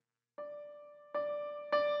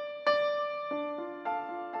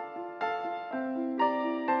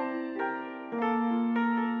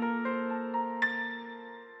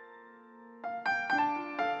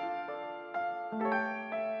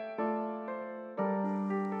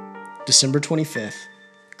December 25th,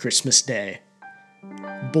 Christmas Day.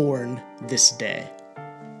 Born this day.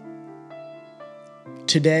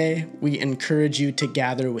 Today, we encourage you to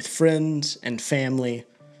gather with friends and family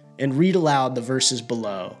and read aloud the verses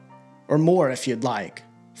below, or more if you'd like,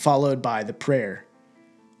 followed by the prayer.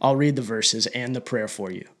 I'll read the verses and the prayer for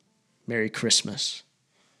you. Merry Christmas.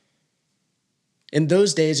 In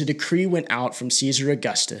those days, a decree went out from Caesar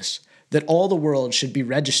Augustus that all the world should be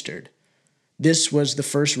registered. This was the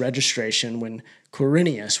first registration when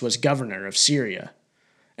Quirinius was governor of Syria,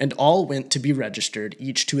 and all went to be registered,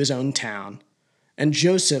 each to his own town. And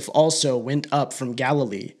Joseph also went up from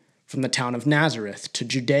Galilee, from the town of Nazareth to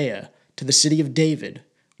Judea, to the city of David,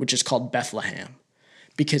 which is called Bethlehem,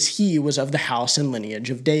 because he was of the house and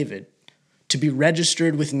lineage of David, to be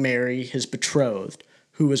registered with Mary, his betrothed,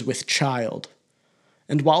 who was with child.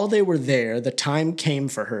 And while they were there, the time came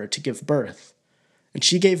for her to give birth. And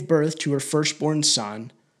she gave birth to her firstborn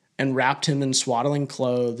son, and wrapped him in swaddling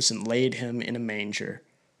clothes, and laid him in a manger,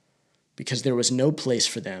 because there was no place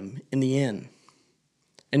for them in the inn.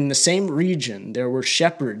 And in the same region there were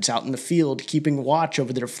shepherds out in the field, keeping watch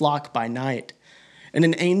over their flock by night. And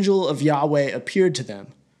an angel of Yahweh appeared to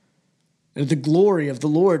them. And the glory of the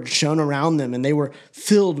Lord shone around them, and they were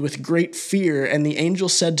filled with great fear. And the angel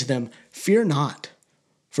said to them, "Fear not.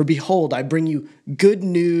 For behold, I bring you good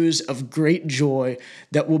news of great joy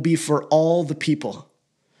that will be for all the people.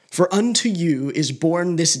 For unto you is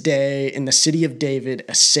born this day in the city of David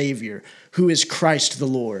a Savior, who is Christ the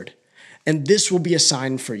Lord. And this will be a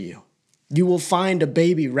sign for you. You will find a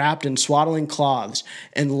baby wrapped in swaddling cloths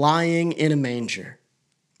and lying in a manger."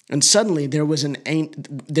 And suddenly there was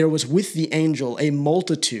with the angel a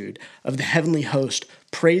multitude of the heavenly host,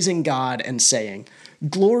 praising God and saying,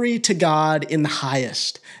 "Glory to God in the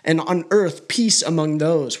highest, and on earth peace among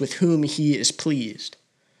those with whom he is pleased."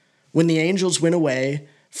 When the angels went away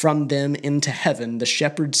from them into heaven, the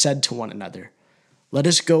shepherds said to one another, "Let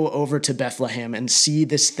us go over to Bethlehem and see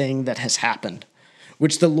this thing that has happened,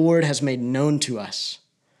 which the Lord has made known to us."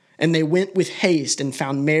 And they went with haste and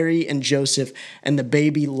found Mary and Joseph and the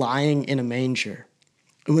baby lying in a manger.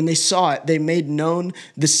 And when they saw it, they made known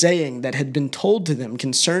the saying that had been told to them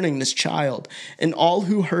concerning this child. And all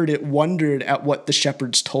who heard it wondered at what the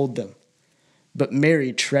shepherds told them. But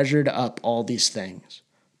Mary treasured up all these things,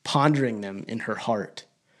 pondering them in her heart.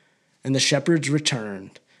 And the shepherds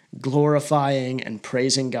returned, glorifying and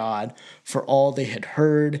praising God for all they had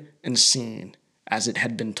heard and seen, as it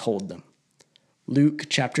had been told them. Luke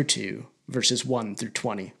chapter 2, verses 1 through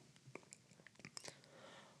 20.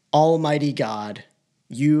 Almighty God,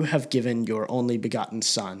 you have given your only begotten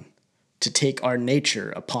Son to take our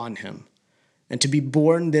nature upon him, and to be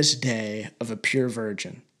born this day of a pure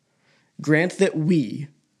virgin. Grant that we,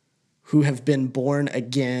 who have been born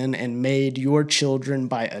again and made your children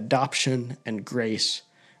by adoption and grace,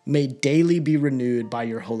 may daily be renewed by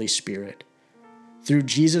your Holy Spirit. Through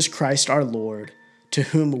Jesus Christ our Lord, to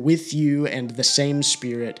whom with you and the same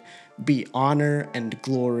Spirit be honor and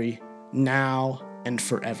glory now and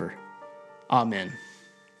forever. Amen.